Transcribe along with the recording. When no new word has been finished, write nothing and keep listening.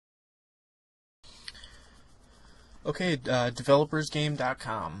Okay,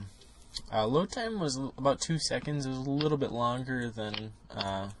 developersgame.com. Load time was about 2 seconds. It was a little bit longer than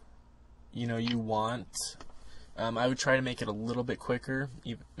you want. I would try to make it a little bit quicker,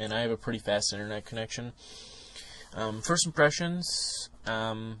 and I have a pretty fast internet connection. First impressions.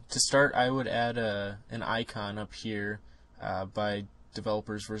 To start, I would add an icon up here by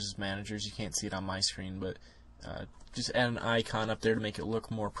developers versus managers. You can't see it on my screen, but just add an icon up there to make it look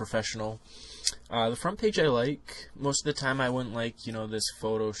more professional. The front page I like. Most of the time I wouldn't like, this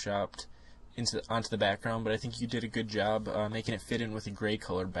photoshopped onto the background, but I think you did a good job making it fit in with a gray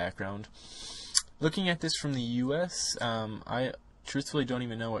colored background. Looking at this from the US, I truthfully don't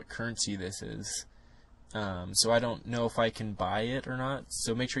even know what currency this is. So I don't know if I can buy it or not,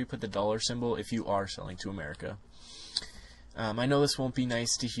 so make sure you put the dollar symbol if you are selling to America. I know this won't be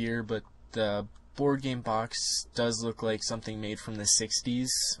nice to hear, but the board game box does look like something made from the 60s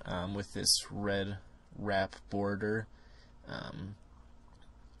with this red wrap border,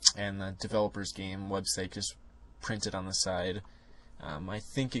 and the developer's game website just printed on the side. I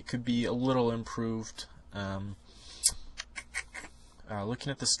think it could be a little improved.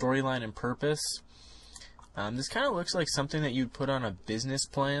 Looking at the storyline and purpose, this kind of looks like something that you'd put on a business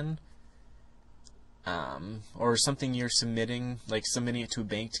plan, or something you're submitting it to a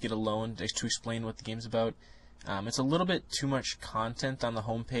bank to get a loan to explain what the game's about. It's a little bit too much content on the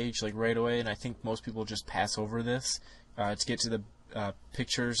homepage right away, and I think most people just pass over this to get to the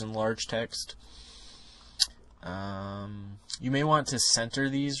pictures and large text. You may want to center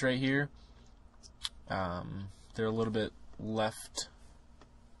these right here. They're a little bit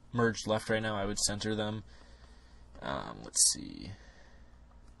merged left right now. I would center them. Let's see.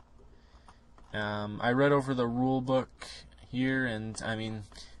 I read over the rule book here, and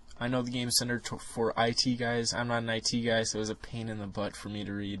I know the game's centered for IT guys. I'm not an IT guy, so it was a pain in the butt for me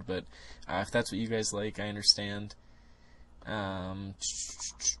to read, but if that's what you guys like, I understand.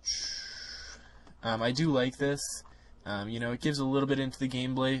 I do like this. It gives a little bit into the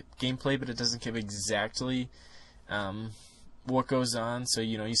gameplay, but it doesn't give exactly what goes on, so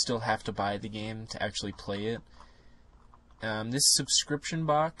you still have to buy the game to actually play it. This subscription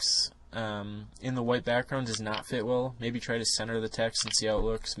box in the white background does not fit well. Maybe try to center the text and see how it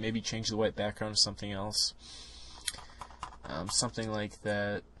looks. Maybe change the white background to something else. Something like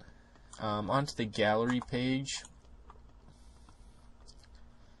that. Onto the gallery page.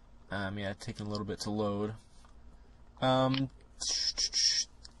 Taking a little bit to load.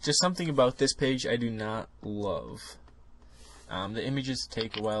 Just something about this page I do not love. The images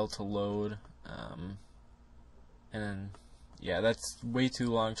take a while to load, and then, that's way too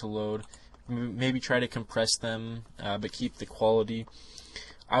long to load. Maybe try to compress them, but keep the quality.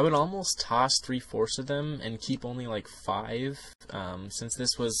 I would almost toss 3/4 of them and keep only 5, since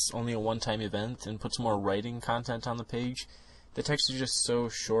this was only a one-time event, and put some more writing content on the page. The text is just so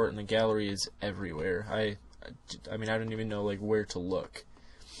short, and the gallery is everywhere. I don't even know where to look.